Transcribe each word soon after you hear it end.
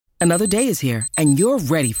Another day is here, and you're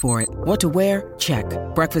ready for it. What to wear? Check.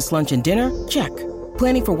 Breakfast, lunch, and dinner? Check.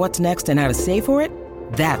 Planning for what's next and how to save for it?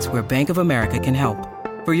 That's where Bank of America can help.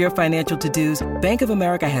 For your financial to-dos, Bank of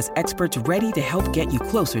America has experts ready to help get you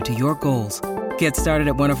closer to your goals. Get started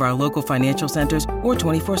at one of our local financial centers or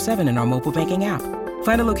 24/7 in our mobile banking app.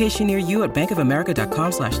 Find a location near you at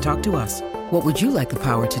bankofamerica.com/talktous. What would you like the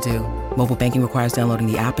power to do? Mobile banking requires downloading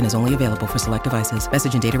the app and is only available for select devices.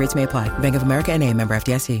 Message and data rates may apply. Bank of America N.A., member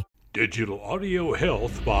FDIC. Digital Audio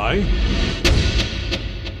Health by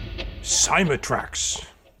Symatrax.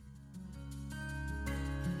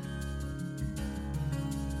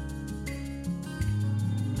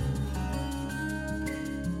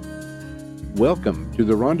 Welcome to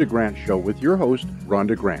the Rhonda Grant Show with your host,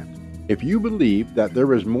 Rhonda Grant. If you believe that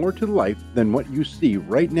there is more to life than what you see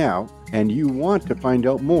right now, and you want to find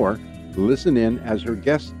out more, listen in as her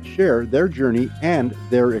guests share their journey and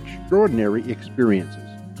their extraordinary experiences.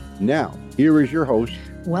 Now, here is your host,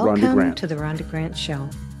 Rhonda Grant. Welcome to the Rhonda Grant Show.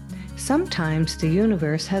 Sometimes the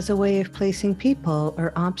universe has a way of placing people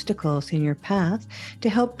or obstacles in your path to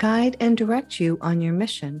help guide and direct you on your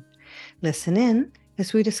mission. Listen in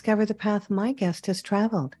as we discover the path my guest has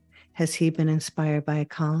traveled. Has he been inspired by a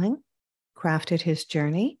calling, crafted his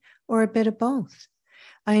journey, or a bit of both?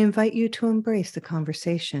 I invite you to embrace the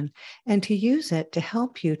conversation and to use it to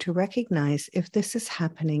help you to recognize if this is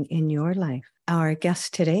happening in your life. Our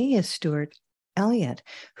guest today is Stuart, Elliott,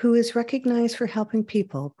 who is recognized for helping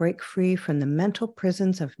people break free from the mental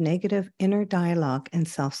prisons of negative inner dialogue and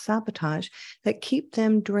self-sabotage that keep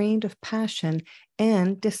them drained of passion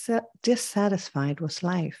and dissatisfied with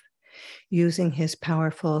life. Using his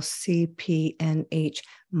powerful CPNH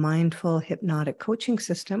mindful hypnotic coaching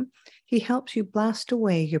system, he helps you blast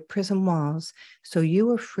away your prison walls so you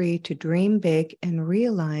are free to dream big and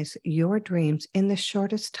realize your dreams in the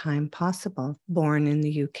shortest time possible. Born in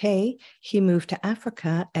the UK, he moved to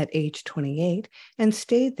Africa at age 28 and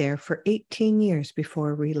stayed there for 18 years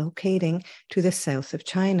before relocating to the south of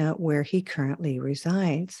China, where he currently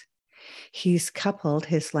resides. He's coupled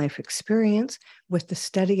his life experience with the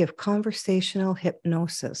study of conversational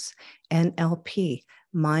hypnosis, NLP,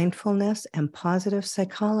 mindfulness, and positive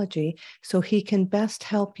psychology so he can best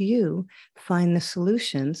help you find the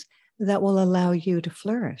solutions that will allow you to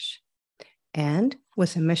flourish. And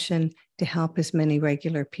with a mission to help as many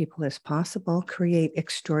regular people as possible create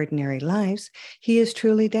extraordinary lives, he is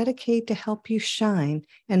truly dedicated to help you shine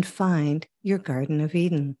and find your Garden of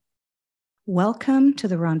Eden. Welcome to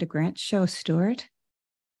the Rhonda Grant Show, Stuart.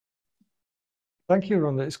 Thank you,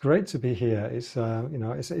 Rhonda. It's great to be here. It's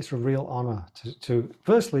it's a real honor to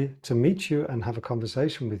firstly to meet you and have a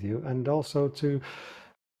conversation with you, and also to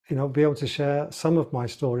be able to share some of my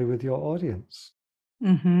story with your audience.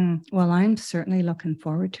 Well, I'm certainly looking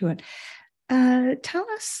forward to it. Tell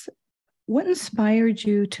us, what inspired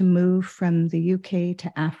you to move from the UK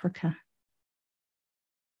to Africa?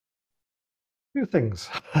 Two things.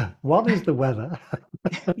 One is the weather.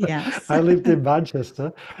 Yes. I lived in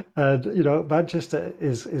Manchester, and Manchester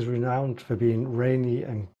is renowned for being rainy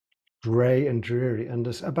and grey and dreary. And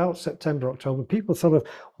about September, October, people sort of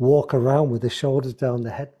walk around with their shoulders down,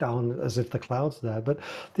 their head down, as if the clouds are there. But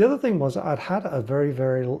the other thing was I'd had a very,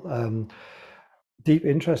 very deep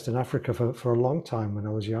interest in Africa for a long time when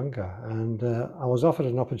I was younger, and I was offered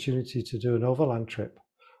an opportunity to do an overland trip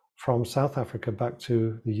from South Africa back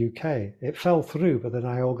to the UK. It fell through, but then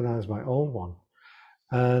I organized my own one.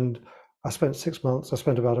 And I spent 6 months, I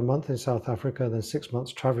spent about a month in South Africa, then 6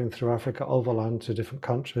 months traveling through Africa overland to different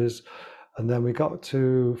countries. And then we got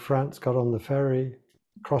to France, got on the ferry,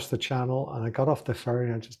 crossed the channel, and I got off the ferry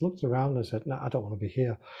and I just looked around and said, no, I don't want to be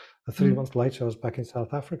here. And 3 months later, I was back in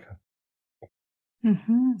South Africa.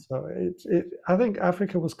 So I think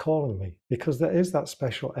Africa was calling me because there is that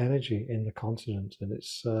special energy in the continent, and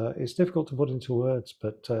it's difficult to put into words,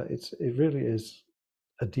 but it really is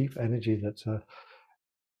a deep energy that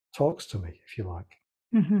talks to me, if you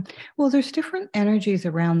like. Well, there's different energies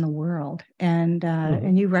around the world, and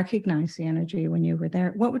you recognize the energy when you were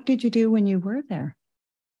there. What did you do when you were there?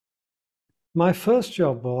 My first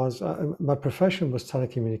job was, my profession was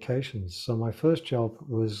telecommunications. So my first job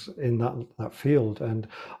was in that field. And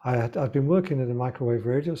I'd been working at a microwave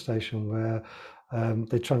radio station where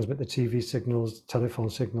they transmit the TV signals, telephone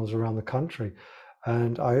signals around the country.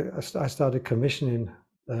 And I started commissioning,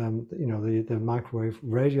 the microwave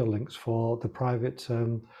radio links for the private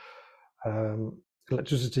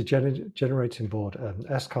electricity generating board,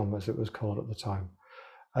 ESCOM as it was called at the time.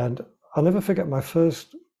 And I'll never forget my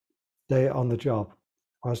first day on the job.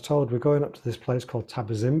 I was told we're going up to this place called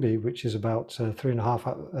Tabazimbi, which is about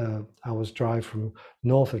 3.5 hours drive from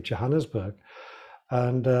north of Johannesburg.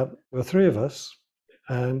 And there were three of us,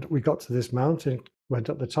 and we got to this mountain, went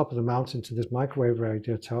up the top of the mountain to this microwave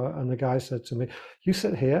radio tower, and the guy said to me, "You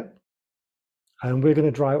sit here, and we're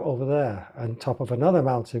going to drive over there and top of another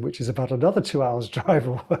mountain, which is about another 2 hours drive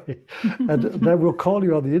away. And then we'll call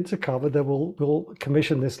you on the intercom, and then we'll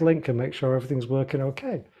commission this link and make sure everything's working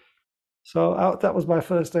okay." So that was my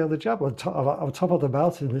first day on the job, on top of the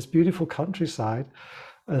mountain in this beautiful countryside,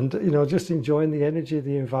 and just enjoying the energy of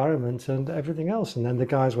the environment and everything else. And then the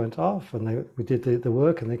guys went off, and we did the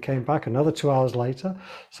work, and they came back another 2 hours later.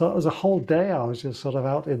 So it was a whole day I was just sort of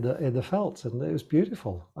out in the veldt, and it was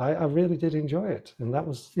beautiful. I really did enjoy it, and that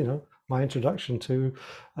was my introduction to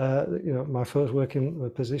my first working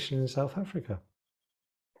position in South Africa.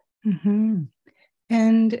 Mm-hmm.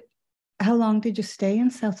 And how long did you stay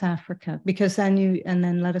in South Africa? Because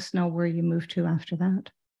then let us know where you moved to after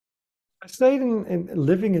that. I stayed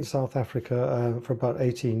living in South Africa for about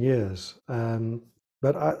 18 years,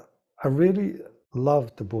 but I really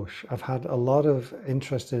loved the bush. I've had a lot of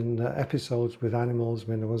interest in episodes with animals.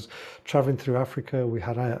 When I was traveling through Africa, we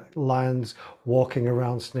had lions walking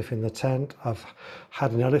around sniffing the tent. I've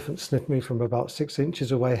had an elephant sniff me from about 6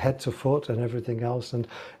 inches away, head to foot, and everything else. And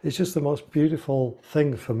it's just the most beautiful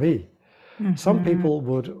thing for me. Mm-hmm. Some people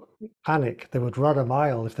would panic. They would run a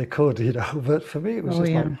mile if they could, but for me, it was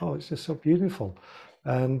it's just so beautiful.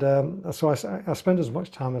 And so I spent as much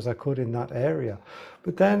time as I could in that area.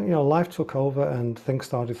 But then, life took over and things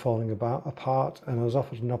started falling apart. And I was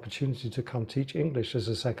offered an opportunity to come teach English as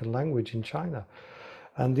a second language in China.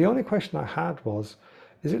 And the only question I had was,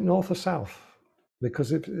 is it north or south?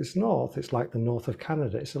 Because if it's north, it's like the north of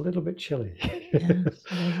Canada. It's a little bit chilly. Yes, it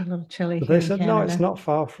is a little chilly. But they said, no, it's not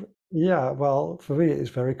far from. Yeah, well, for me, it's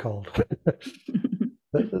very cold.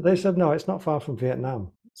 They said, no, it's not far from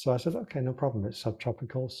Vietnam. So I said, okay, no problem. It's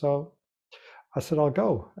subtropical. So I said, I'll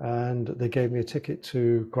go. And they gave me a ticket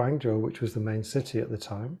to Guangzhou, which was the main city at the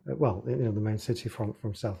time. Well, the main city from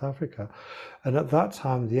South Africa. And at that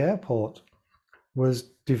time, the airport was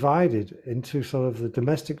divided into sort of the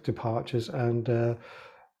domestic departures and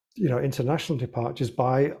international departures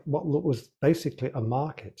by what was basically a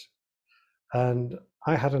market. And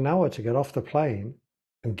I had an hour to get off the plane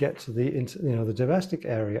and get to the domestic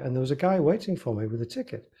area, and there was a guy waiting for me with a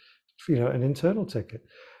ticket, an internal ticket,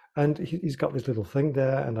 and he's got this little thing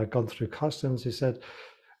there, and I'd gone through customs. He said,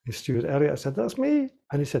 "Stuart, Elliott." I said, "That's me."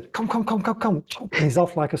 And he said, come. And he's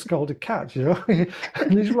off like a scolded cat,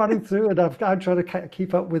 and he's running through, and I'm trying to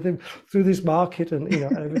keep up with him through this market and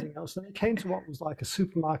everything else. And he came to what was like a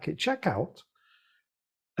supermarket checkout,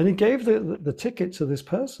 and he gave the ticket to this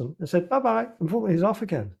person and said, "Bye-bye," and he's off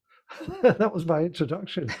again. That was my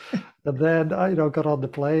introduction. And then I got on the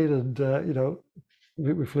plane, and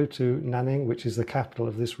we flew to Nanning, which is the capital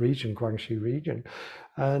of this region, Guangxi region,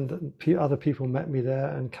 and other people met me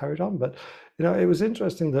there and carried on. But it was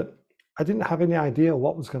interesting that I didn't have any idea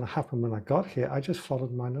what was going to happen when I got here. I just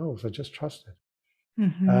followed my nose. I just trusted.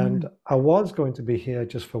 Mm-hmm. And I was going to be here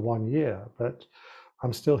just for 1 year, but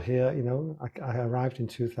I'm still here. I arrived in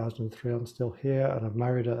 2003. I'm still here, and I've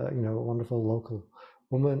married a wonderful local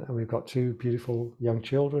woman, and we've got 2 beautiful young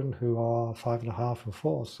children who are 5.5 and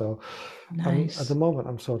 4. So nice. At the moment,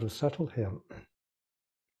 I'm sort of settled here.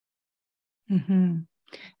 Mm-hmm.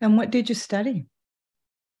 And what did you study?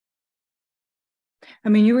 I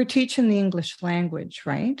mean, you were teaching the English language,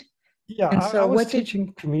 right? Yeah, I was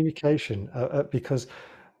teaching communication because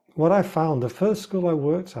what I found, the first school I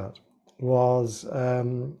worked at was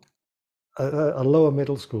a lower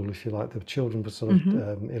middle school, if you like. The children were sort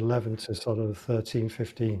of 11 to sort of 13,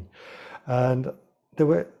 15. And there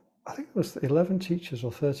were, I think it was 11 teachers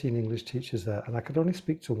or 13 English teachers there, and I could only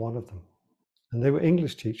speak to one of them. And they were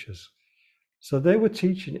English teachers. So they were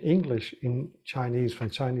teaching English in Chinese from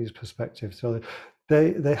Chinese perspective. So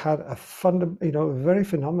they had a very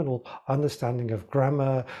phenomenal understanding of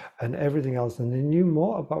grammar and everything else. And they knew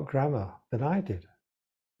more about grammar than I did.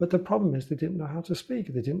 But the problem is they didn't know how to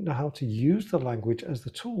speak. They didn't know how to use the language as the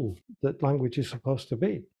tool that language is supposed to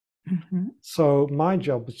be. Mm-hmm. So my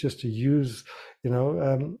job was just to use,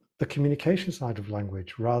 the communication side of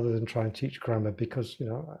language rather than try and teach grammar because,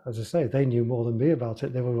 as I say, they knew more than me about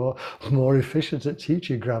it. They were more efficient at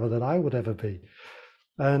teaching grammar than I would ever be.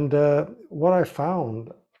 And what I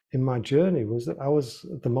found in my journey was that I was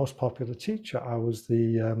the most popular teacher. I was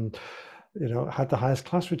the had the highest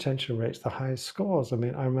class retention rates, the highest scores. I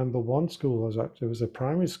mean, I remember one school it was a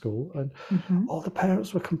primary school, and all the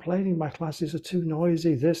parents were complaining, my classes are too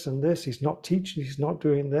noisy, this and this, he's not teaching, he's not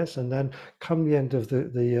doing this. And then come the end of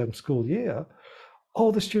the school year,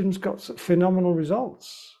 all the students got phenomenal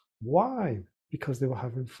results. Why? Because they were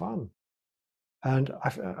having fun. And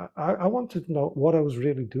I wanted to know what I was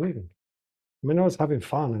really doing. I mean, I was having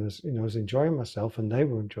fun and I was enjoying myself, and they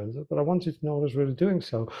were enjoying it, but I wanted to know what I was really doing.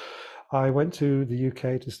 So I went to the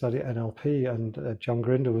UK to study NLP, and John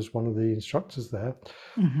Grinder was one of the instructors there.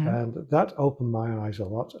 And that opened my eyes a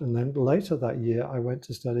lot. And then later that year, I went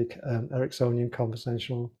to study Ericksonian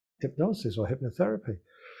conversational hypnosis or hypnotherapy.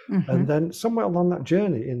 And then somewhere along that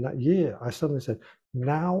journey in that year, I suddenly said,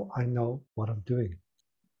 now I know what I'm doing.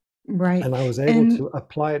 Right. And I was able to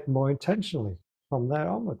apply it more intentionally from there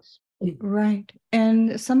onwards. Right.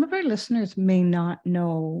 And some of our listeners may not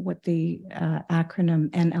know what the acronym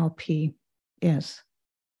NLP is.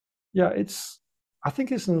 Yeah, I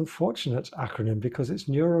think it's an unfortunate acronym because it's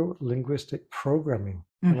neuro-linguistic programming.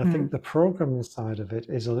 And I think the programming side of it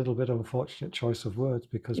is a little bit unfortunate choice of words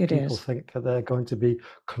because people think that they're going to be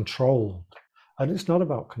controlled. And it's not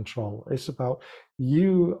about control. It's about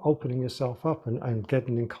you opening yourself up and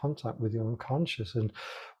getting in contact with your unconscious and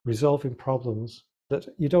resolving problems that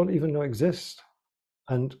you don't even know exist.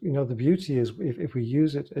 And the beauty is if we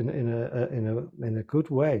use it in a good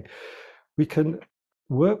way, we can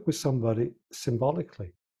work with somebody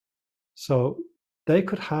symbolically. So they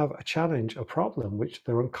could have a challenge, a problem, which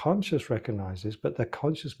their unconscious recognizes, but their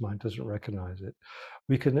conscious mind doesn't recognize it.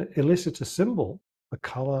 We can elicit a symbol, a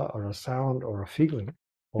color or a sound or a feeling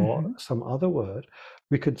or some other word.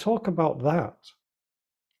 We could talk about that.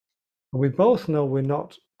 And we both know we're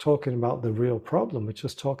not talking about the real problem. We're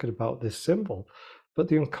just talking about this symbol. But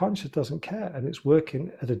the unconscious doesn't care, and it's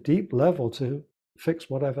working at a deep level to fix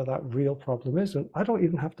whatever that real problem is. And I don't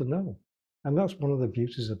even have to know. And that's one of the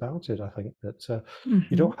beauties about it, I think, that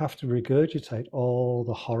you don't have to regurgitate all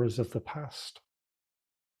the horrors of the past.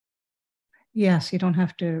 Yes, you don't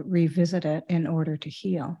have to revisit it in order to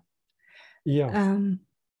heal. Yeah.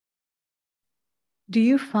 Do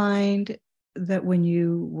you find that when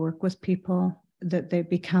you work with people that they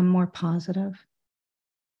become more positive?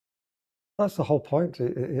 That's the whole point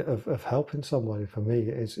of helping somebody for me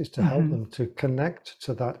is to help them to connect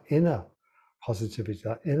to that inner positivity,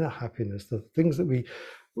 that inner happiness, the things that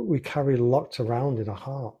we carry locked around in our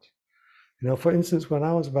heart. For instance, when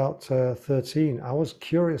I was about 13, I was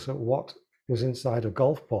curious at what was inside a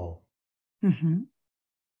golf ball.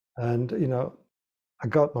 And, I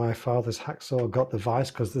got my father's hacksaw, got the vise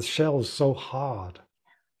because the shell's so hard.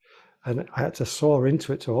 And I had to saw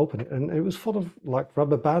into it to open it. And it was full of like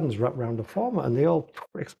rubber bands wrapped around the former, and they all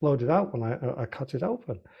exploded out when I cut it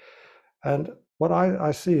open. And what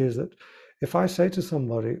I see is that if I say to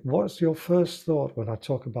somebody, what's your first thought when I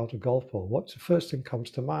talk about a golf ball? What's the first thing comes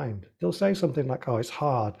to mind? They'll say something like, oh, it's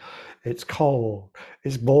hard, it's cold,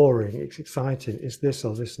 it's boring, it's exciting, it's this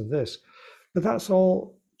or this and this. But that's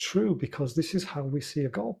all true because this is how we see a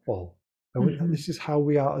golf ball. And this is how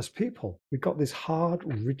we are as people. We've got this hard,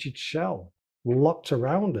 rigid shell locked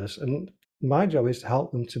around us. And my job is to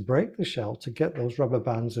help them to break the shell, to get those rubber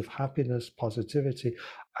bands of happiness, positivity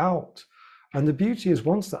out. And the beauty is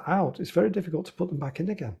once they're out, it's very difficult to put them back in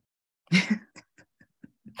again.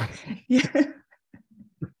 Yeah.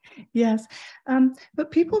 Yes. But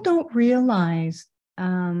people don't realize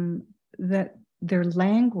that their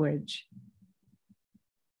language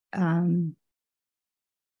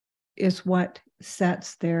is what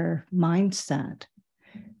sets their mindset.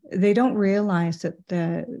 They don't realize that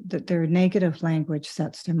their negative language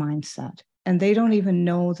sets their mindset. And they don't even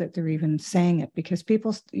know that they're even saying it because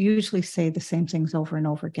people usually say the same things over and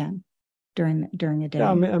over again during a day. Yeah,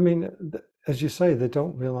 I mean, as you say, they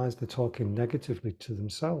don't realize they're talking negatively to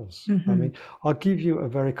themselves. I mean, I'll give you a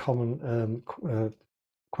very common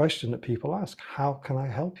question that people ask: how can I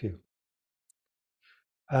help you?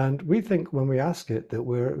 And we think when we ask it that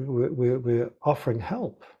we're offering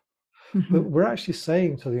help, but we're actually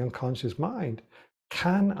saying to the unconscious mind,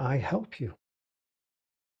 can I help you?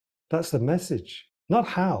 That's the message, not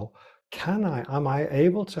how. Am I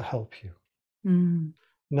able to help you?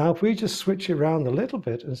 Now, if we just switch it around a little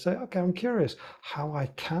bit and say, okay, I'm curious how I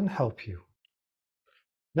can help you.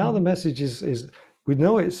 Now the message is we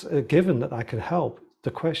know it's a given that I can help.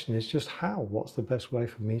 The question is just how. What's the best way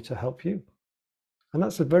for me to help you? And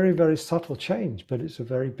that's a very, very subtle change, but it's a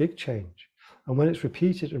very big change. And when it's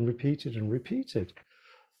repeated and repeated and repeated,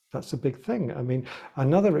 that's a big thing. I mean,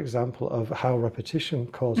 another example of how repetition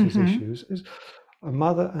causes issues is a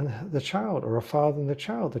mother and the child, or a father and the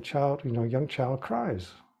child. The child, young child cries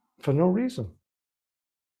for no reason.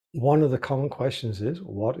 One of the common questions is,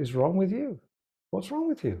 what is wrong with you? What's wrong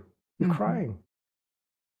with you? You're crying.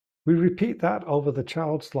 We repeat that over the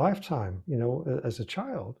child's lifetime, as a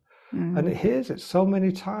child. And it hears it so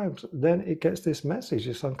many times, then it gets this message,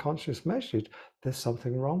 this unconscious message, there's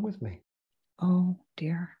something wrong with me. Oh,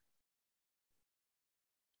 dear.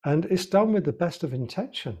 And it's done with the best of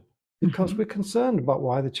intention because we're concerned about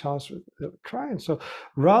why the child's crying. So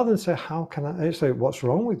rather than say, how can I say, what's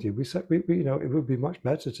wrong with you? We say, it would be much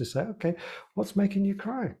better to say, okay, what's making you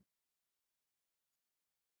cry?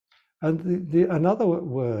 And another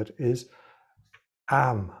word is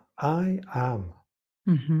am. I am.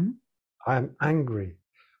 I'm angry.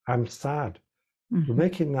 I'm sad. We're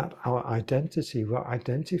making that our identity. We're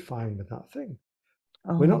identifying with that thing.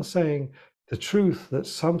 We're not saying the truth that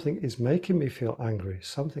something is making me feel angry,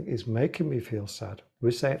 something is making me feel sad.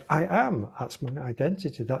 We're saying, I am. That's my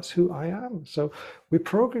identity. That's who I am. So we're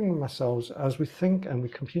programming ourselves as we think and we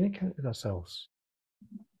communicate with ourselves.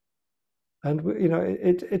 And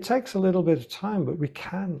it takes a little bit of time, but we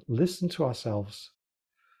can listen to ourselves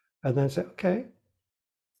and then say, okay,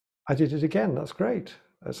 I did it again. That's great.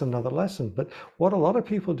 That's another lesson. But what a lot of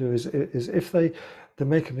people do is if they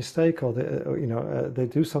make a mistake or they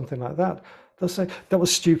do something like that, they'll say that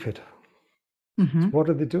was stupid. So what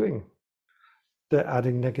are they doing? They're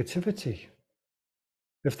adding negativity.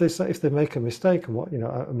 If they make a mistake, and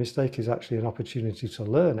a mistake is actually an opportunity to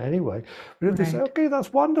learn anyway. But if they say, okay,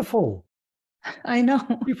 that's wonderful. I know.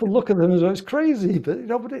 People look at them as though it's crazy, but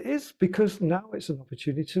but it is, because now it's an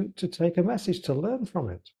opportunity to take a message, to learn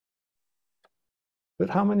from it. But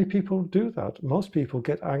how many people do that? Most people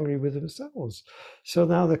get angry with themselves. So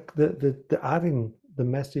now the adding the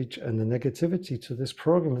message and the negativity to this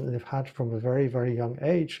program that they've had from a very, very young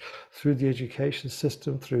age, through the education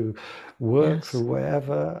system, through work, through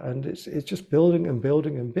wherever, and it's just building and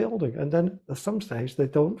building and building. And then at some stage they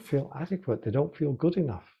don't feel adequate, they don't feel good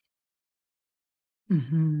enough.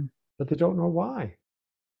 But they don't know why.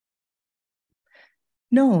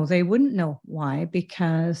 No, they wouldn't know why,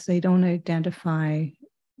 because they don't identify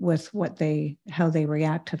with how they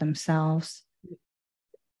react to themselves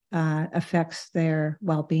affects their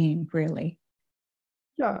well-being, really.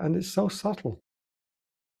 Yeah, and it's so subtle.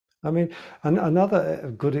 I mean,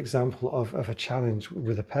 another good example of a challenge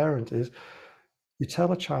with a parent is you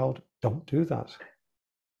tell a child, don't do that.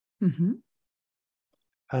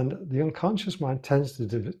 And the unconscious mind tends to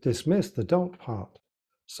dismiss the don't part.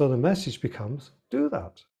 So the message becomes, do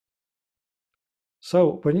that.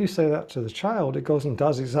 So when you say that to the child, it goes and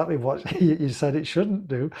does exactly what you said it shouldn't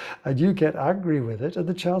do, and you get angry with it, and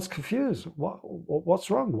the child's confused. What's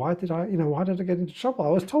wrong? Why did I get into trouble? I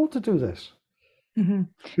was told to do this.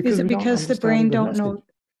 Is it because the brain don't know?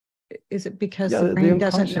 Is it because the brain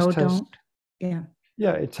doesn't know don't?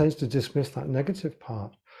 Yeah, it tends to dismiss that negative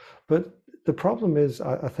part. But the problem is,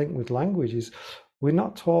 I think, with language is we're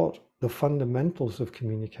not taught the fundamentals of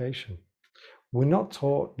communication. We're not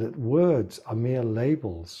taught that words are mere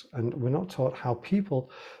labels, and we're not taught how people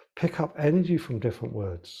pick up energy from different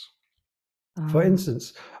words. For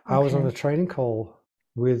instance, I was on a training call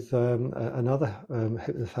with another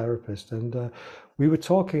hypnotherapist, and we were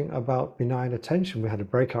talking about benign attention. We had a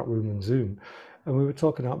breakout room in Zoom, and we were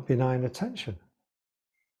talking about benign attention.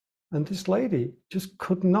 And this lady just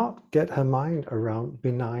could not get her mind around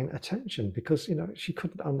benign attention, because she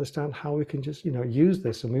couldn't understand how we can just use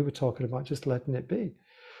this. And we were talking about just letting it be.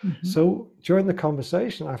 So during the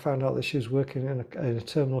conversation, I found out that she was working in a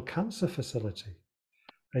terminal cancer facility,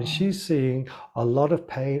 and she's seeing a lot of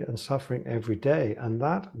pain and suffering every day. And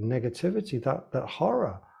that negativity, that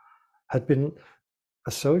horror, had been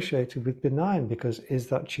associated with benign, because is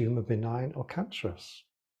that tumor benign or cancerous?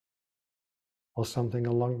 Or something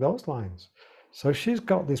along those lines. So she's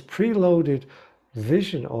got this preloaded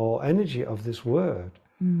vision or energy of this word,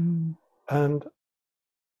 and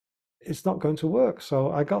it's not going to work.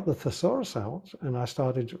 So I got the thesaurus out and I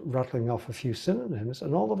started rattling off a few synonyms,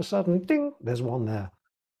 and all of a sudden, ding, there's one there.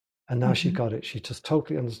 And now she got it. She just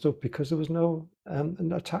totally understood, because there was no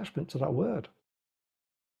attachment to that word.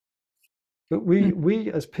 But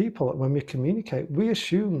we as people, when we communicate, we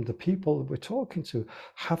assume the people that we're talking to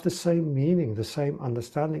have the same meaning, the same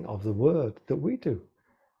understanding of the word that we do.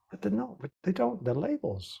 But they're not. They don't. They're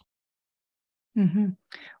labels.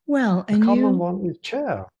 Well, and a common one is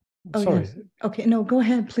chair. Sorry. Yes. Okay, no, go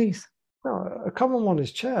ahead, please. No, a common one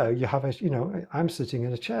is chair. You have I'm sitting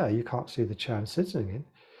in a chair. You can't see the chair I'm sitting in.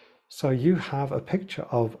 So you have a picture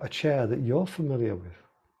of a chair that you're familiar with.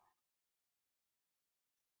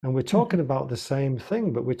 And we're talking about the same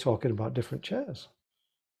thing, but we're talking about different chairs.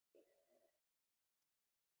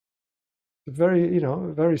 A very,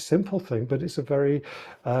 very simple thing, but it's a very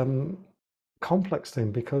complex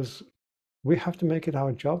thing, because we have to make it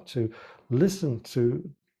our job to listen to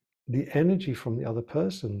the energy from the other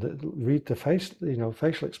person, read the face,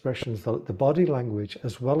 facial expressions, the body language,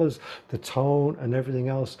 as well as the tone and everything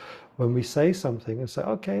else. When we say something and say,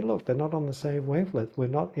 okay, look, they're not on the same wavelength. We're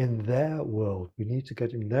not in their world. We need to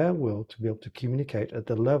get in their world to be able to communicate at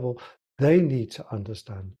the level they need to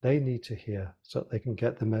understand, they need to hear, so that they can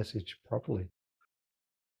get the message properly.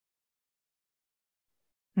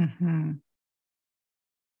 Mm-hmm.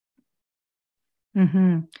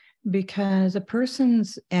 Mm-hmm. Because a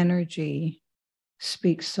person's energy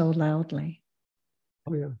speaks so loudly.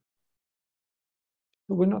 Oh, yeah.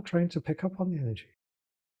 But we're not trained to pick up on the energy.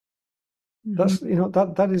 That's,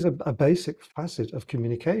 that is a basic facet of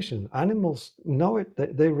communication. Animals know it,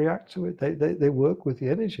 they react to it, they work with the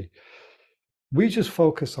energy. We just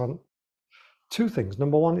focus on two things.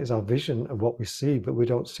 Number one is our vision of what we see, but we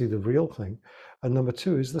don't see the real thing. And number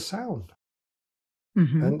two is the sound.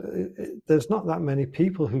 Mm-hmm. And there's not that many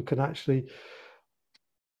people who can actually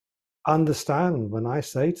understand when I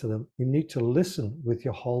say to them, you need to listen with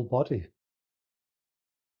your whole body.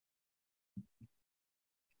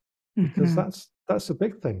 Because that's a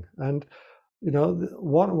big thing. And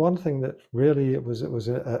one thing that really it was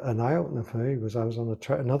an eye opener for me was I was on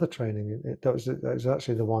another training. That was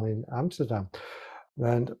actually the one in Amsterdam,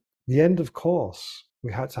 and the end of course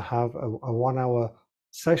we had to have a 1 hour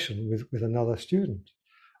session with another student,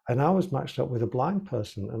 and I was matched up with a blind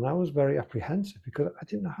person, and I was very apprehensive because I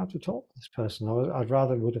didn't know how to talk to this person. I'd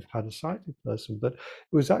rather would have had a sighted person, but it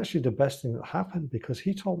was actually the best thing that happened because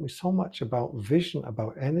he taught me so much about vision,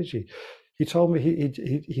 about energy. He told me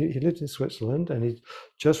he lived in Switzerland and he'd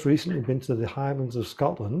just recently been to the Highlands of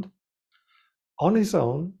Scotland on his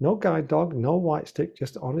own, no guide dog, no white stick,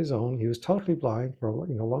 just on his own. He was totally blind for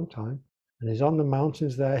a long time. And he's on the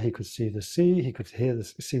mountains there. He could see the sea. He could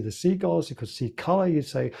see the seagulls. He could see color. You'd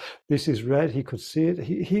say, this is red. He could see it.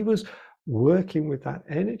 He was working with that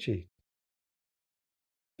energy.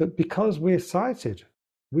 But because we're sighted,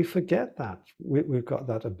 we forget that. We've got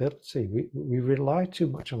that ability. We rely too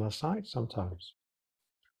much on our sight sometimes.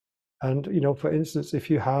 And, for instance, if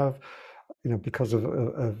you have, because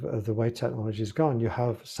of the way technology has gone, you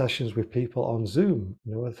have sessions with people on Zoom,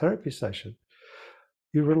 a therapy session.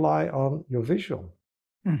 You rely on your visual.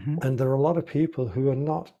 Mm-hmm. And there are a lot of people who are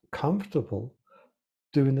not comfortable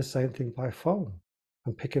doing the same thing by phone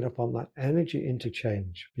and picking up on that energy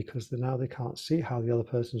interchange because now they can't see how the other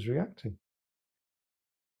person's reacting.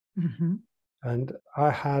 Mm-hmm. And I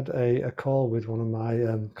had a call with one of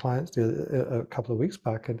my clients a couple of weeks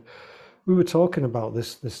back, and we were talking about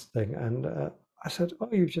this thing, and I said, "Oh,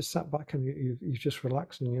 you've just sat back and you've just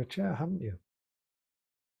relaxed in your chair, haven't you?"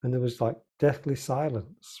 And there was like deathly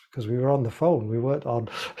silence because we were on the phone. We weren't on,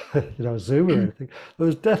 Zoom or anything. There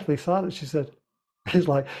was deathly silence. She said, "It's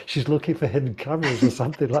like she's looking for hidden cameras or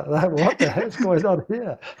something like that. What the heck's going on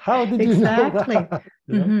here? How did you know that?"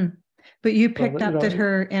 Mm-hmm. But you picked up that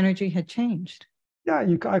her energy had changed. Yeah,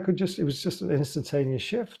 I could just, it was just an instantaneous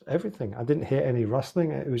shift, everything. I didn't hear any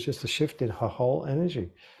rustling. It was just a shift in her whole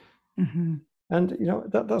energy. Mm-hmm.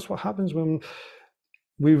 And, that's what happens when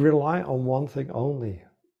we rely on one thing only.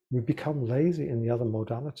 We become lazy in the other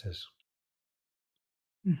modalities.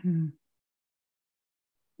 Mm-hmm.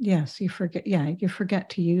 Yes, you forget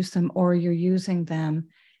to use them, or you're using them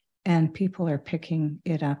and people are picking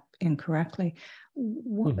it up incorrectly.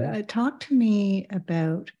 Mm-hmm. Talk to me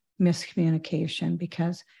about miscommunication,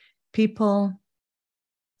 because people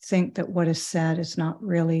think that what is said is not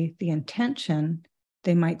really the intention.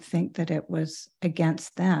 They might think that it was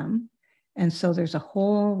against them. And so there's a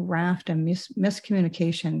whole raft of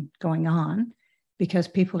miscommunication going on because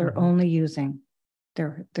people are only using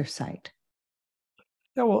their sight.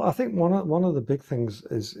 Yeah, well, I think one of the big things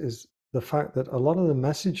is the fact that a lot of the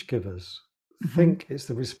message givers think it's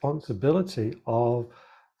the responsibility of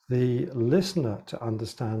the listener to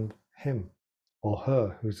understand him or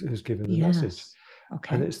her who's giving the message.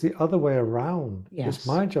 Okay. And it's the other way around. Yes. It's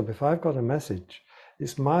my job. If I've got a message,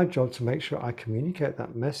 it's my job to make sure I communicate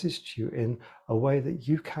that message to you in a way that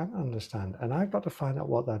you can understand. And I've got to find out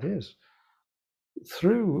what that is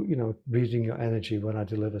through, reading your energy when I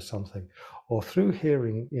deliver something, or through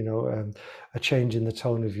hearing, a change in the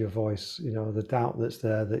tone of your voice, the doubt that's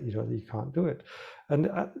there that, that you can't do it. And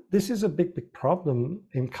this is a big problem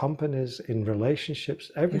in companies, in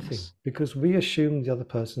relationships, everything, because we assume the other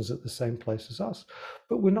person's at the same place as us.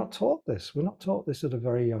 But we're not taught this. We're not taught this at a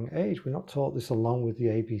very young age. We're not taught this along with the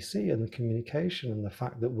ABC and the communication and the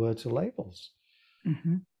fact that words are labels.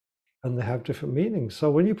 Mm-hmm. And they have different meanings.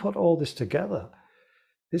 So when you put all this together,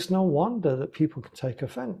 it's no wonder that people can take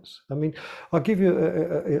offense. I mean, I'll give you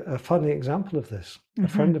a funny example of this. Mm-hmm. A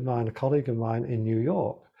friend of mine, a colleague of mine in New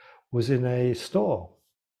York, was in a store,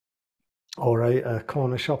 or a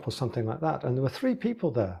corner shop or something like that. And there were 3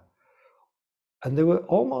 people there. And they were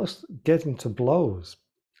almost getting to blows.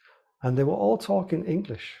 And they were all talking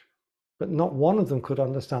English, but not one of them could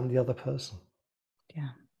understand the other person. Yeah.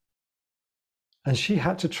 And she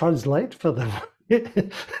had to translate for them.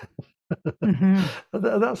 Mm-hmm.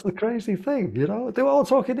 That's the crazy thing, you know. They were all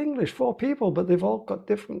talking English, 4 people, but they've all got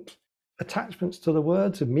different attachments to the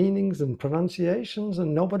words and meanings and pronunciations,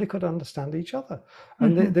 and nobody could understand each other.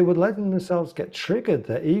 And they were letting themselves get triggered.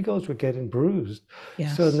 Their egos were getting bruised.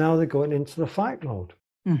 Yes. So now they're going into the fight mode.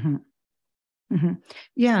 Mm-hmm. Mm-hmm.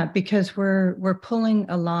 Yeah, because we're pulling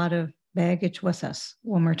a lot of baggage with us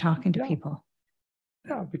when we're talking to people.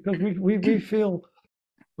 Yeah, because we feel,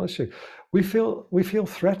 let's see, we feel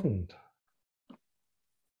threatened.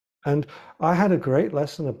 And I had a great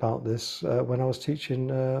lesson about this when I was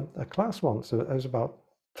teaching a class once. It was about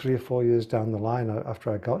 3 or 4 years down the line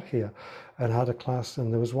after I got here, and had a class.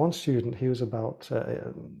 And there was one student, he was about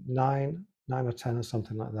 9 or 10 or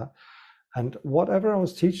something like that. And whatever I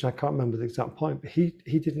was teaching, I can't remember the exact point, but he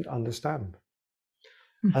didn't understand.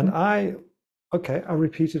 Mm-hmm. And I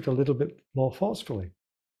repeated a little bit more forcefully.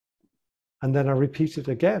 And then I repeated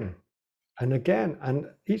again and again. And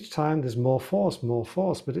each time there's more force,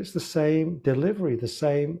 but it's the same delivery, the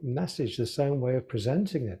same message, the same way of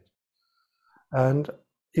presenting it. And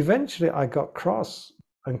eventually I got cross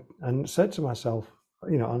and said to myself,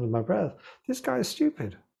 you know, under my breath, this guy is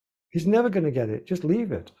stupid. He's never going to get it. Just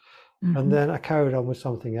leave it. Mm-hmm. And then I carried on with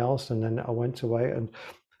something else. And then I went away. And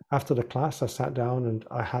after the class, I sat down and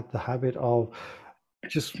I had the habit of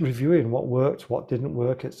just reviewing what worked, what didn't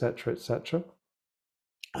work, etc., etc.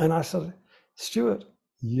 And I said, Stuart,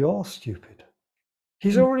 you're stupid.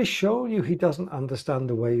 He's already shown you he doesn't understand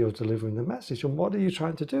the way you're delivering the message. And what are you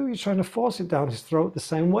trying to do? You're trying to force it down his throat the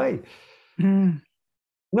same way. Mm.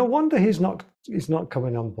 No wonder he's not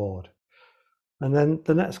coming on board. And then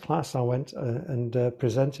the next class I went and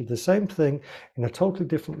presented the same thing in a totally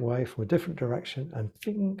different way from a different direction. And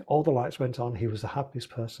bing, all the lights went on. He was the happiest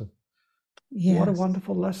person. Yes. What a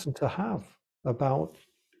wonderful lesson to have about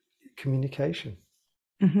communication.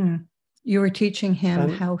 Mm-hmm. You were teaching him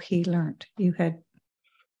how he learned. You had...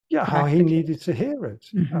 Yeah, how he needed to hear it.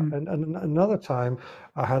 Mm-hmm. And another time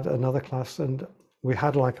I had another class and we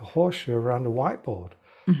had like a horseshoe around a whiteboard.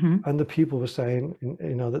 Mm-hmm. And the people were saying,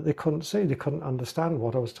 you know, that they couldn't see, they couldn't understand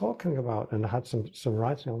what I was talking about. And I had some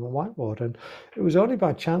writing on the whiteboard. And it was only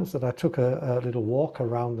by chance that I took a little walk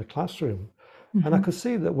around the classroom. Mm-hmm. And I could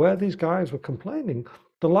see that where these guys were complaining,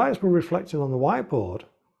 the lights were reflecting on the whiteboard.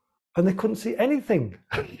 And they couldn't see anything.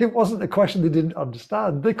 It wasn't a question they didn't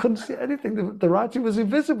understand. They couldn't see anything. The writing was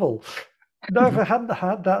invisible. Now, if I hadn't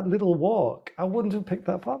had that little walk, I wouldn't have picked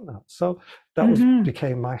up on that. So that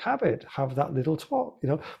became my habit, have that little talk, you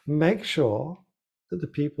know, make sure that the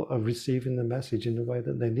people are receiving the message in the way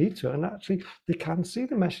that they need to. And actually, they can see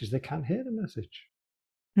the message. They can hear the message.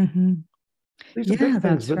 Mm-hmm. These are big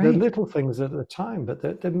things, but they're little things at the time, but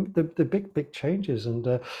they're big changes and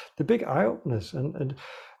the big eye-openers. And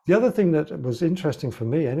the other thing that was interesting for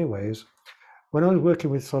me anyway is when I was working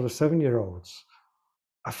with sort of 7-year-olds,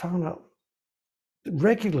 I found out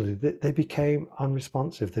regularly that they became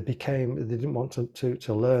unresponsive. They didn't want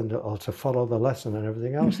to learn or to follow the lesson and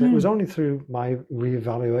everything else. Mm-hmm. And it was only through my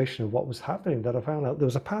reevaluation of what was happening that I found out there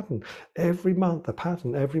was a pattern every month.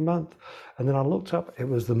 And then I looked up, it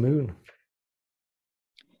was the moon.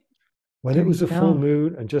 When it was a full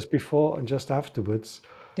moon and just before and just afterwards,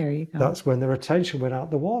 there you go. That's when their attention went out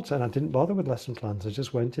the water, and I didn't bother with lesson plans. I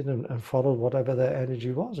just went in and followed whatever their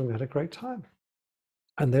energy was, and we had a great time.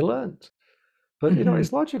 And they learned. But, you know,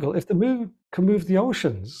 it's logical. If the moon can move the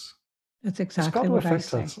oceans, that's exactly what I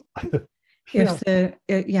say. If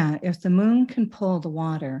the moon can pull the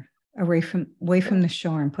water away from the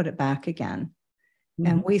shore and put it back again,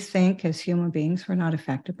 and we think as human beings we're not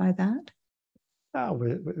affected by that. Oh,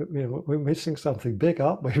 we're missing something big,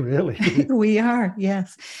 aren't we, really? We are,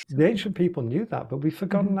 yes. The ancient people knew that, but we've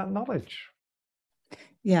forgotten that knowledge.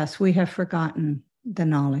 Yes, we have forgotten the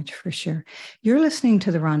knowledge for sure. You're listening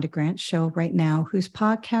to the Rhonda Grant Show right now, whose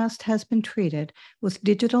podcast has been treated with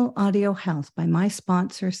digital audio health by my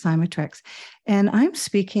sponsor, Symatrex. And I'm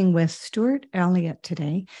speaking with Stuart Elliott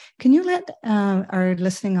today. Can you let our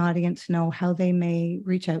listening audience know how they may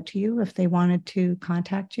reach out to you if they wanted to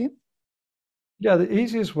contact you? Yeah, the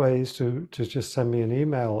easiest way is to just send me an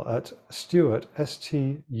email at Stuart,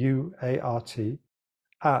 STUART,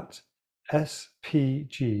 at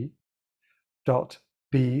spg.bz.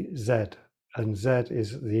 And Z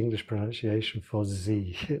is the English pronunciation for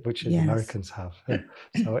Z, which the Americans have.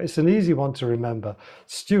 So it's an easy one to remember,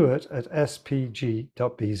 Stuart at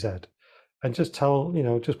spg.bz. and just tell,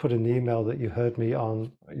 just put in the email that you heard me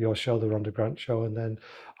on your show, the Rhonda Grant Show, and then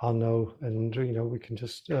I'll know, and we can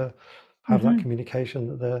just have that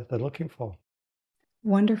communication that they're looking for.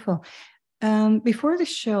 Wonderful. Before the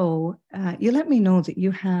show, you let me know that you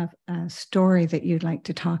have a story that you'd like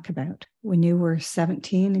to talk about when you were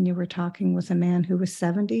 17 and you were talking with a man who was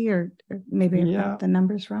 70, or maybe I've got the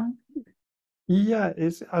numbers wrong. Yeah,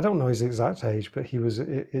 I don't know his exact age, but he was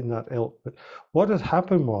in that ilk. But what had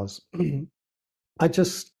happened was I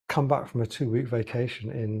just come back from a 2-week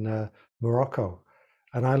vacation in Morocco,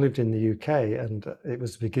 and I lived in the UK, and it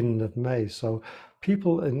was the beginning of May. So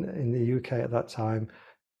people in the UK at that time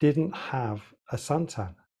didn't have a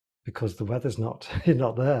suntan because the weather's not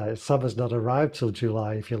there. Summer's not arrived till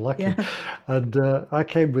July if you're lucky. Yeah. And I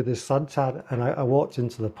came with this suntan, and I walked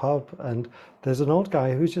into the pub, and there's an old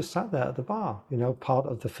guy who's just sat there at the bar, part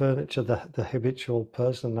of the furniture, the habitual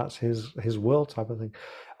person, that's his world type of thing.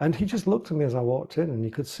 And he just looked at me as I walked in, and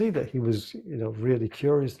you could see that he was, really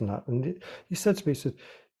curious in that. And he said to me, he said,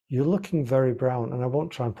 "You're looking very brown." And I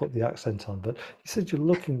won't try and put the accent on, but he said, "You're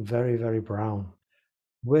looking very, very brown.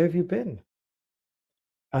 Where have you been?"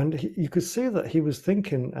 And you could see that he was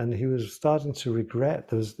thinking, and he was starting to regret.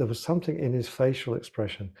 There was something in his facial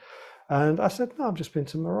expression. And I said, "No, I've just been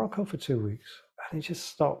to Morocco for 2 weeks." And he just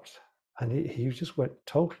stopped, and he just went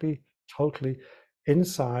totally, totally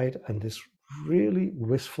inside, and this really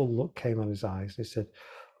wistful look came on his eyes. He said,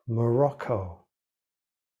 "Morocco.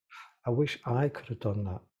 I wish I could have done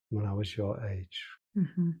that when I was your age."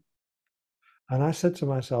 Mm-hmm. And I said to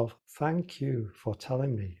myself, "Thank you for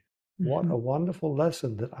telling me. What a wonderful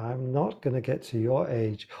lesson that I'm not going to get to your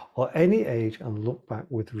age or any age and look back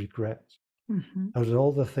with regret at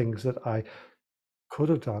all the things that I could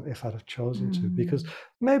have done if I'd have chosen to." Because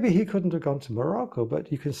maybe he couldn't have gone to Morocco,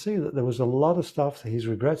 but you can see that there was a lot of stuff that he's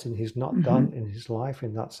regretting he's not done in his life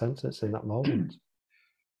in that sentence, in that moment.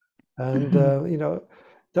 And,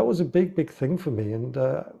 that was a big, big thing for me. And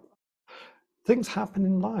things happen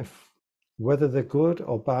in life, whether they're good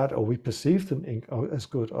or bad, or we perceive them as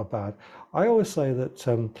good or bad. I always say that,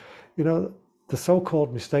 the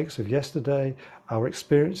so-called mistakes of yesterday, our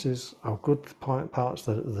experiences, our good parts,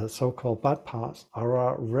 the so-called bad parts, are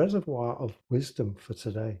our reservoir of wisdom for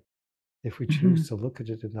today, if we choose to look at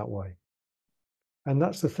it in that way. And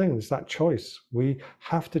that's the thing, it's that choice. We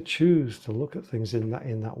have to choose to look at things in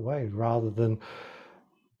that way, rather than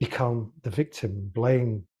become the victim,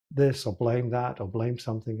 blame this or blame that or blame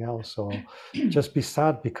something else, or just be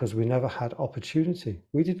sad because we never had opportunity.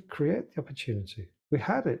 We didn't create the opportunity. We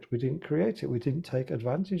had it, we didn't create it, we didn't take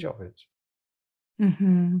advantage of it.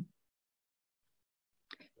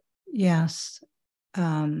 Yes.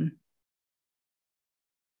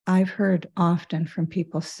 I've heard often from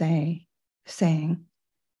people saying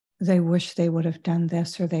they wish they would have done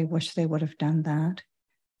this, or they wish they would have done that.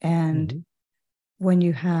 And when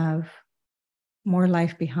you have more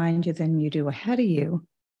life behind you than you do ahead of you,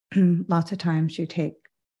 lots of times you take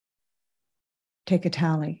a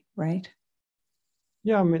tally, right?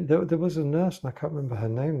 Yeah, I mean, there was a nurse, and I can't remember her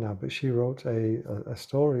name now, but she wrote a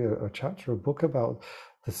story, a chapter, a book about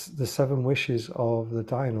the 7 wishes of the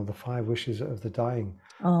dying, or the 5 wishes of the dying.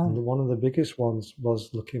 And one of the biggest ones was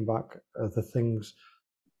looking back at the things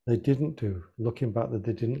they didn't do, looking back that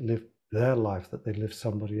they didn't live their life, that they lived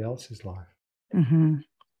somebody else's life. And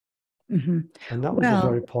that was a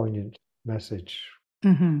very poignant message.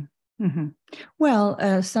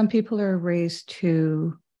 Well, some people are raised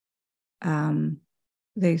to,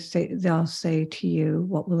 they'll say to you,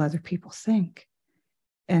 "What will other people think?"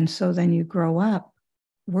 And so then you grow up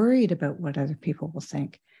worried about what other people will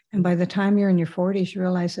think. And by the time you're in your 40s, you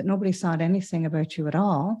realize that nobody thought anything about you at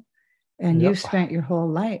all. And you've spent your whole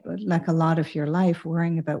life, like a lot of your life,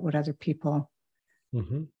 worrying about what other people.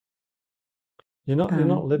 You're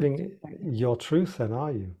not living your truth then,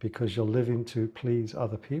 are you? Because you're living to please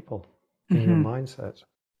other people in your mindset.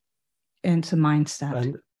 And it's a mindset.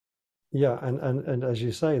 And yeah, and as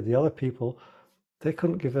you say, the other people, they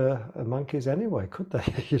couldn't give a monkey's anyway, could they?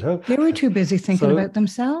 They were too busy thinking about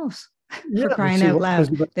themselves, for crying out loud.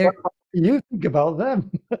 You think about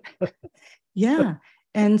them. Yeah.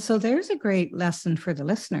 And so there's a great lesson for the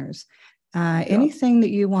listeners. Anything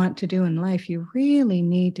that you want to do in life, you really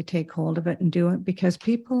need to take hold of it and do it, because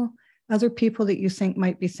other people that you think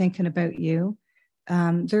might be thinking about you,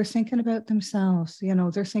 they're thinking about themselves.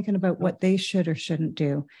 They're thinking about what they should or shouldn't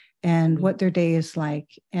do, and what their day is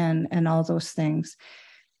like, and all those things.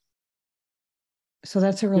 So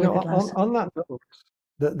that's a really good lesson. On that note,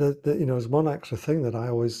 there's one extra thing that I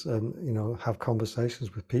always, have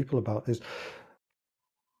conversations with people about is,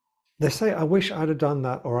 they say, "I wish I'd have done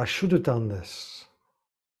that," or "I should have done this."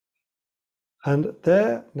 And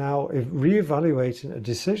they're now reevaluating a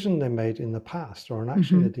decision they made in the past or an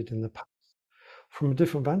action they did in the past from a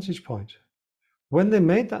different vantage point. When they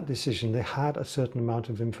made that decision, they had a certain amount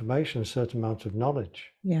of information, a certain amount of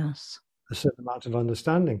knowledge. Yes. A certain amount of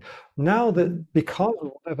understanding. Now that because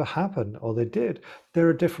of whatever happened or they did,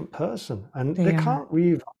 they're a different person. And they can't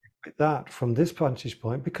reevaluate that from this vantage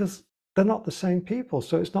point because they're not the same people.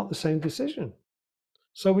 So it's not the same decision.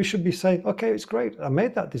 So we should be saying, okay, it's great. I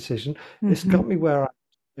made that decision. It's got me where I want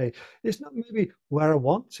to be. It's not maybe where I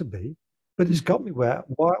want to be, but it's got me where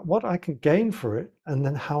what I can gain for it and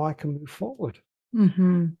then how I can move forward.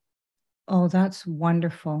 Oh, that's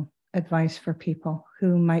wonderful advice for people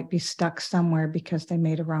who might be stuck somewhere because they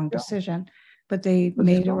made a wrong decision, but they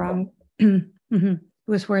made a wrong, it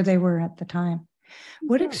was where they were at the time.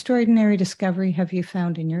 What extraordinary discovery have you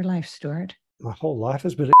found in your life, Stuart? My whole life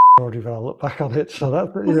has been extraordinary when I look back on it. So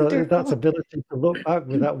that that ability to look back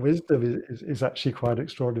with that wisdom is actually quite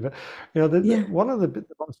extraordinary. One of the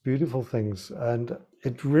most beautiful things, and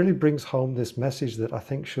it really brings home this message that I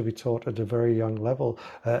think should be taught at a very young level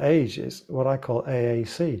age, is what I call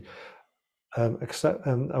AAC,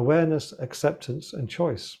 awareness, acceptance, and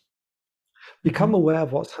choice. Become aware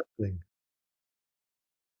of what's happening.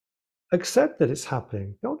 Accept that it's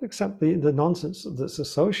happening. Don't accept the nonsense that's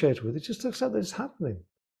associated with it. Just accept that it's happening.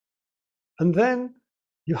 And then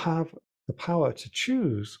you have the power to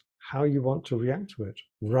choose how you want to react to it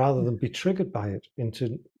rather than be triggered by it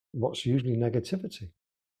into what's usually negativity.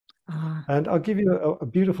 And I'll give you a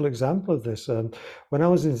beautiful example of this. When I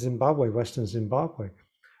was in Zimbabwe, Western Zimbabwe,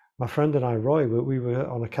 my friend and I, Roy, we were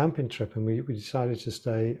on a camping trip, and we decided to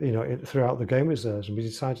stay, throughout the game reserves, and we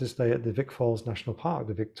decided to stay at the Vic Falls National Park,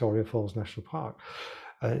 the Victoria Falls National Park.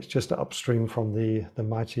 It's just upstream from the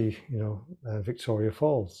mighty, Victoria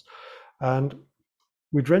Falls. And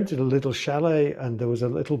we'd rented a little chalet, and there was a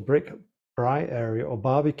little brick braai area or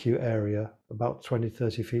barbecue area about 20,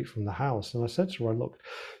 30 feet from the house. And I said to Roy, look,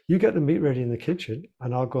 you get the meat ready in the kitchen,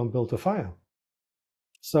 and I'll go and build a fire.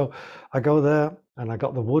 So I go there and I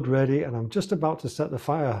got the wood ready, and I'm just about to set the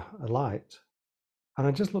fire alight. And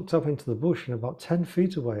I just looked up into the bush, and about 10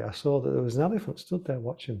 feet away, I saw that there was an elephant stood there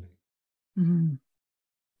watching me.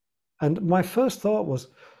 And my first thought was,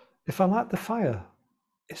 if I light the fire,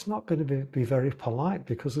 it's not going to be very polite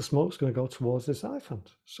because the smoke's going to go towards this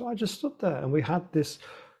elephant. So I just stood there, and we had this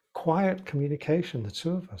quiet communication, the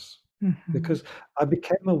two of us, because I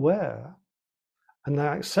became aware. And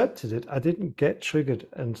I accepted it. I didn't get triggered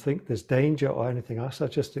and think there's danger or anything else. I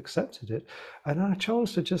just accepted it. And I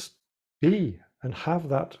chose to just be and have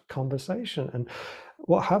that conversation. And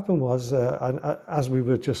what happened was, as we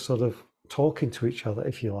were just sort of talking to each other,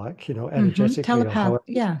 if you like, energetically.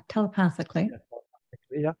 Telepathically.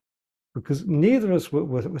 Yeah. Because neither of us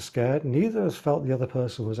were scared. Neither of us felt the other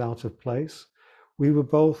person was out of place. We were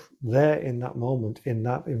both there in that moment, in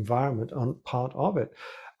that environment, on part of it.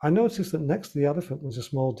 I noticed that next to the elephant was a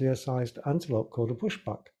small deer-sized antelope called a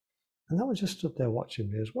bushbuck. And that one just stood there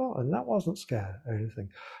watching me as well. And that wasn't scared or anything.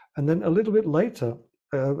 And then a little bit later,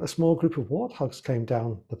 a small group of warthogs came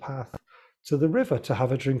down the path to the river to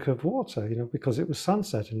have a drink of water, because it was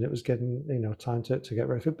sunset and it was getting, time to get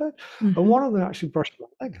ready for bed. And one of them actually brushed my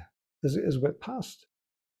leg as it went past.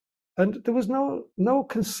 And there was no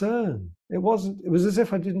concern. It was as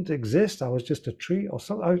if I didn't exist. I was just a tree or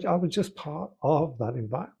something. I was just part of that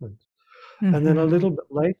environment. And then a little bit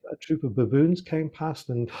later, a troop of baboons came past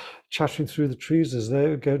and chattering through the trees as they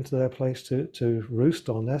were going to their place to roost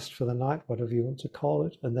or nest for the night, whatever you want to call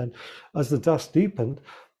it. And then as the dusk deepened,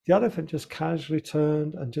 the elephant just casually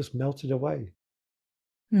turned and just melted away.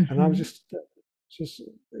 And I was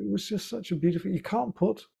it was just such a beautiful, you can't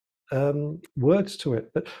put words to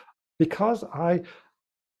it, but because I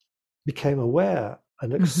became aware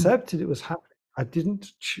and accepted it was happening, I didn't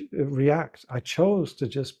react. I chose to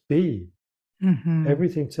just be.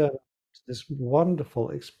 Everything turned into this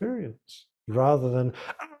wonderful experience rather than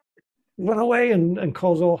run away and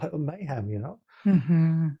cause all mayhem,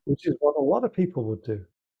 which is what a lot of people would do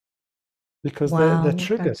because they're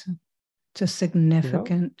triggered. It's a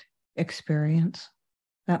significant experience.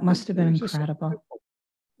 That must have been incredible.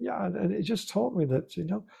 Yeah, and it just taught me that,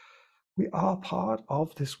 we are part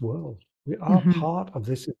of this world. We are part of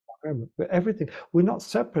this environment. We're everything. We're not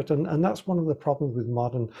separate. And that's one of the problems with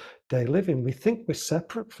modern day living. We think we're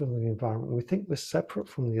separate from the environment. We think we're separate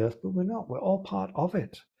from the earth, but we're not. We're all part of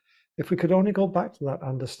it. If we could only go back to that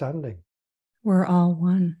understanding. We're all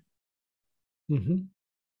one.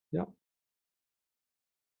 Yeah.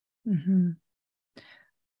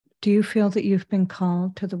 Do you feel that you've been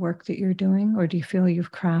called to the work that you're doing, or do you feel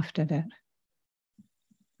you've crafted it?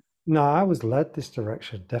 No, I was led this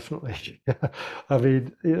direction, definitely. I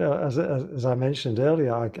mean, as I mentioned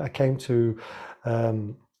earlier, I came to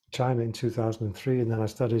um, China in 2003, and then I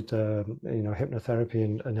studied, hypnotherapy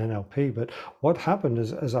and NLP. But what happened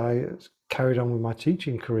is, as I carried on with my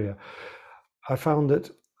teaching career, I found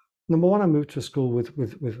that number one, I moved to a school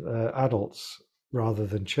with adults rather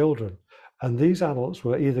than children, and these adults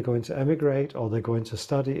were either going to emigrate or they're going to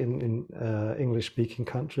study in English-speaking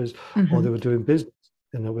countries, or they were doing business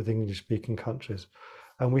with English-speaking countries.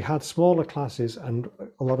 And we had smaller classes and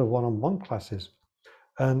a lot of one-on-one classes,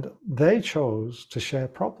 and they chose to share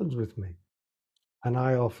problems with me. And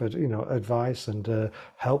I offered, advice and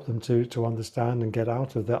help them to understand and get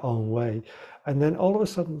out of their own way. And then all of a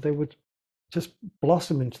sudden, they would just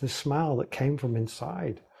blossom into this smile that came from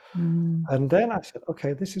inside. And then I said,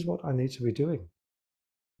 okay, this is what I need to be doing,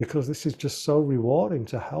 because this is just so rewarding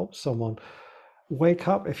to help someone wake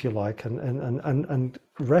up, if you like, and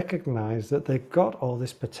recognize that they've got all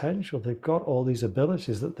this potential, they've got all these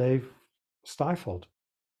abilities that they've stifled.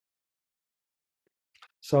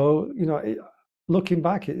 So, looking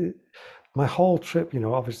back, my whole trip,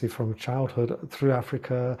 obviously from childhood through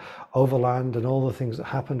Africa, overland, and all the things that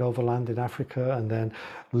happened overland in Africa, and then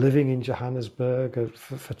living in Johannesburg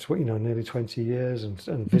for nearly 20 years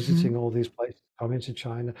and visiting all these places, coming to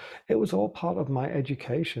China, it was all part of my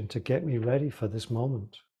education to get me ready for this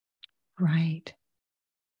moment. Right.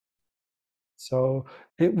 So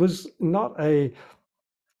it was not a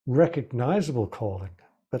recognizable calling,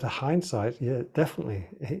 but a hindsight, yeah, definitely.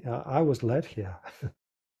 I was led here.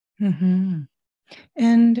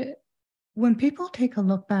 And when people take a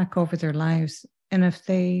look back over their lives, and if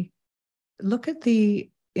they look at the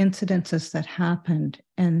incidences that happened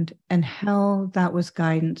and how that was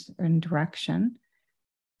guidance and direction,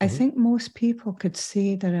 I think most people could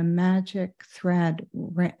see that a magic thread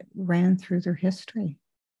ran through their history.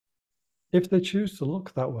 If they choose to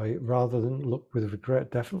look that way rather than look with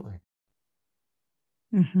regret, definitely.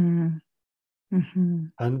 And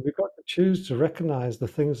we've got to choose to recognize the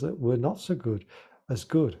things that were not so good as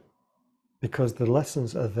good, because the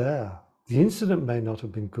lessons are there. The incident may not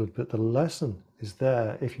have been good, but the lesson is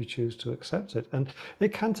there if you choose to accept it. And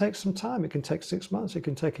it can take some time. It can take 6 months. It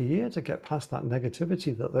can take a year to get past that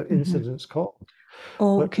negativity that the incident's caused.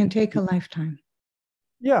 Oh, it can take a lifetime.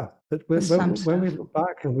 Yeah, but when we look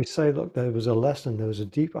back and we say, look, there was a lesson, there was a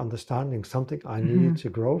deep understanding, something I needed to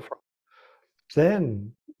grow from,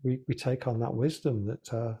 then we take on that wisdom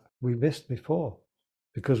that we missed before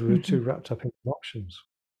because we were too wrapped up in emotions.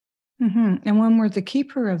 And when we're the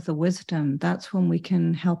keeper of the wisdom, that's when we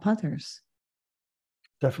can help others.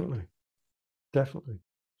 Definitely. Definitely.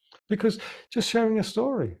 Because just sharing a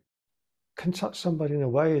story can touch somebody in a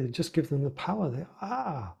way that just gives them the power.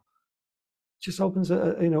 Just opens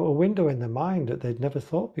a window in their mind that they'd never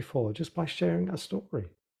thought before, just by sharing a story.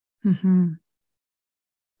 And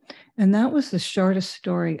that was the shortest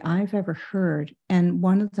story I've ever heard. And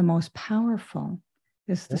one of the most powerful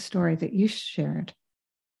is the story that you shared.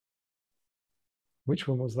 Which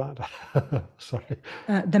one was that? Sorry.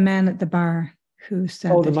 The man at the bar who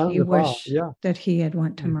said that he wished that he had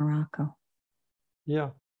went to Morocco.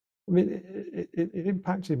 Yeah. I mean, it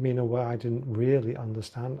impacted me in a way I didn't really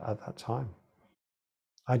understand at that time.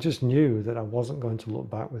 I just knew that I wasn't going to look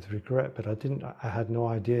back with regret, but I had no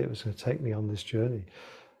idea it was going to take me on this journey.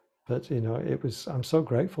 But, I'm so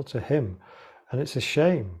grateful to him. And it's a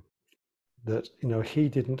shame that, he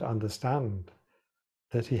didn't understand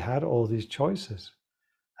that he had all these choices.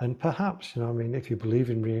 And perhaps, if you believe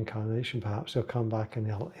in reincarnation, perhaps he'll come back and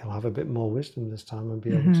he'll have a bit more wisdom this time and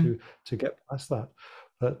be able to get past that.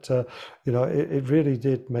 But, it really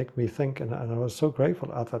did make me think, and I was so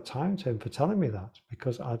grateful at that time to him for telling me that,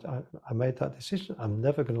 because I made that decision. I'm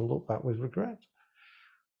never going to look back with regret.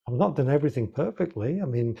 I've not done everything perfectly. I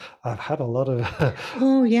mean, I've had a lot of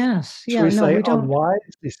unwise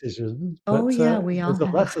decisions. But, we all there's a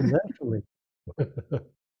lesson there for me.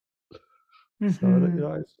 So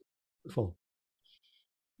it's beautiful.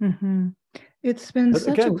 It's been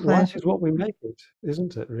such a pleasure. Life is what we make it,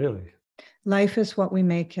 isn't it, really? Life is what we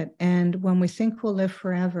make it. And when we think we'll live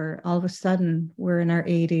forever, all of a sudden we're in our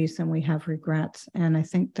 80s and we have regrets. And I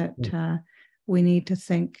think that we need to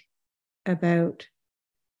think about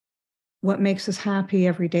what makes us happy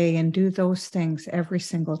every day and do those things every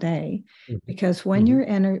single day. Because when your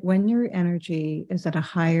energy is at a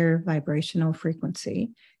higher vibrational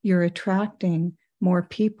frequency, you're attracting more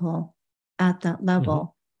people at that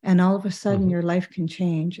level. And all of a sudden your life can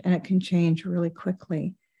change, and it can change really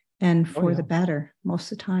quickly and for the better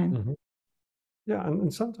most of the time. Yeah,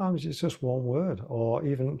 and sometimes it's just one word, or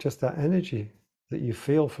even just that energy that you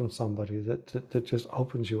feel from somebody that just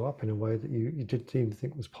opens you up in a way that you didn't even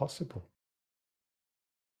think was possible.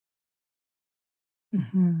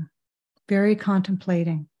 Mm-hmm. Very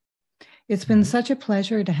contemplating. It's been such a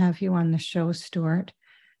pleasure to have you on the show, Stuart.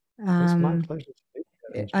 It's my pleasure to be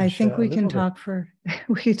here. I think we can talk for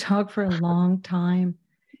a long time.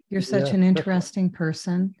 You're such an interesting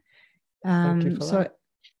person. Thank you for that.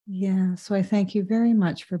 Yeah, so I thank you very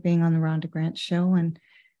much for being on the Rhonda Grant Show, and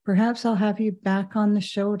perhaps I'll have you back on the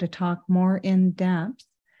show to talk more in depth,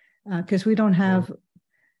 because we don't have,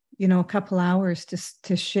 a couple hours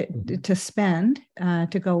to spend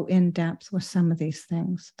to go in depth with some of these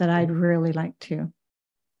things that I'd really like to.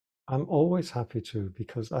 I'm always happy to,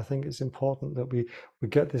 because I think it's important that we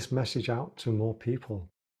get this message out to more people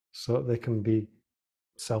so that they can be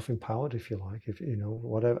self-empowered, if you like, if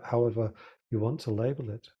however you want to label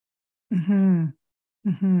it. Mm-hmm.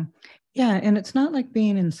 Mm-hmm. Yeah, and it's not like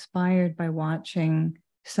being inspired by watching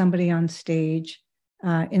somebody on stage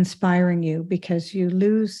inspiring you, because you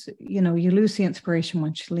lose the inspiration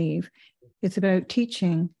once you leave. It's about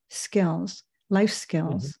teaching skills, life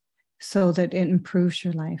skills, so that it improves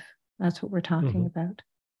your life. That's what we're talking about.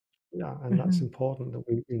 Yeah, and that's important, that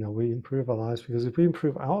we improve our lives, because if we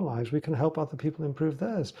improve our lives, we can help other people improve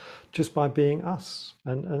theirs just by being us.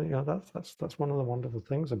 And that's one of the wonderful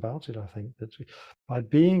things about it. I think that by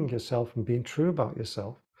being yourself and being true about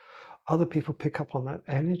yourself, other people pick up on that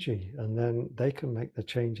energy, and then they can make the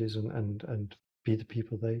changes and be the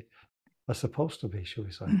people they are supposed to be, shall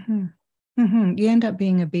we say. You end up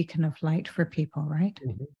being a beacon of light for people, right?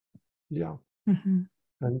 Yeah.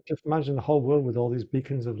 And just imagine the whole world with all these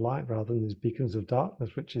beacons of light rather than these beacons of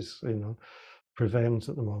darkness, which is, prevalent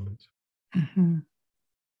at the moment.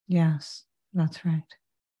 Yes, that's right.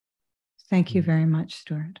 Thank you very much,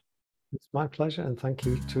 Stuart. It's my pleasure, and thank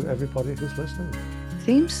you to everybody who's listening.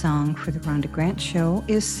 Theme song for the Rhonda Grant Show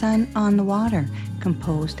is Sun on the Water,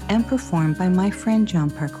 composed and performed by my friend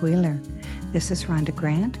John Park Wheeler. This is Rhonda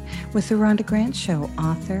Grant with the Rhonda Grant Show,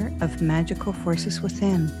 author of Magical Forces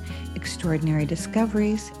Within, Extraordinary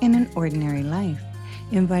Discoveries in an Ordinary Life,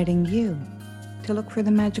 inviting you to look for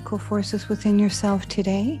the magical forces within yourself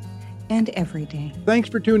today and every day. Thanks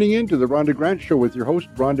for tuning in to the Rhonda Grant Show with your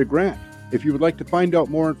host, Rhonda Grant. If you would like to find out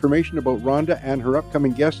more information about Rhonda and her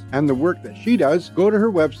upcoming guests and the work that she does, go to her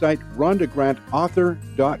website,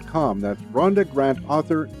 rhondagrantauthor.com. That's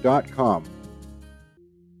rhondagrantauthor.com.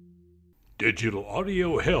 Digital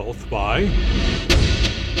Audio Health by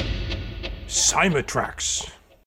Life-Transformational.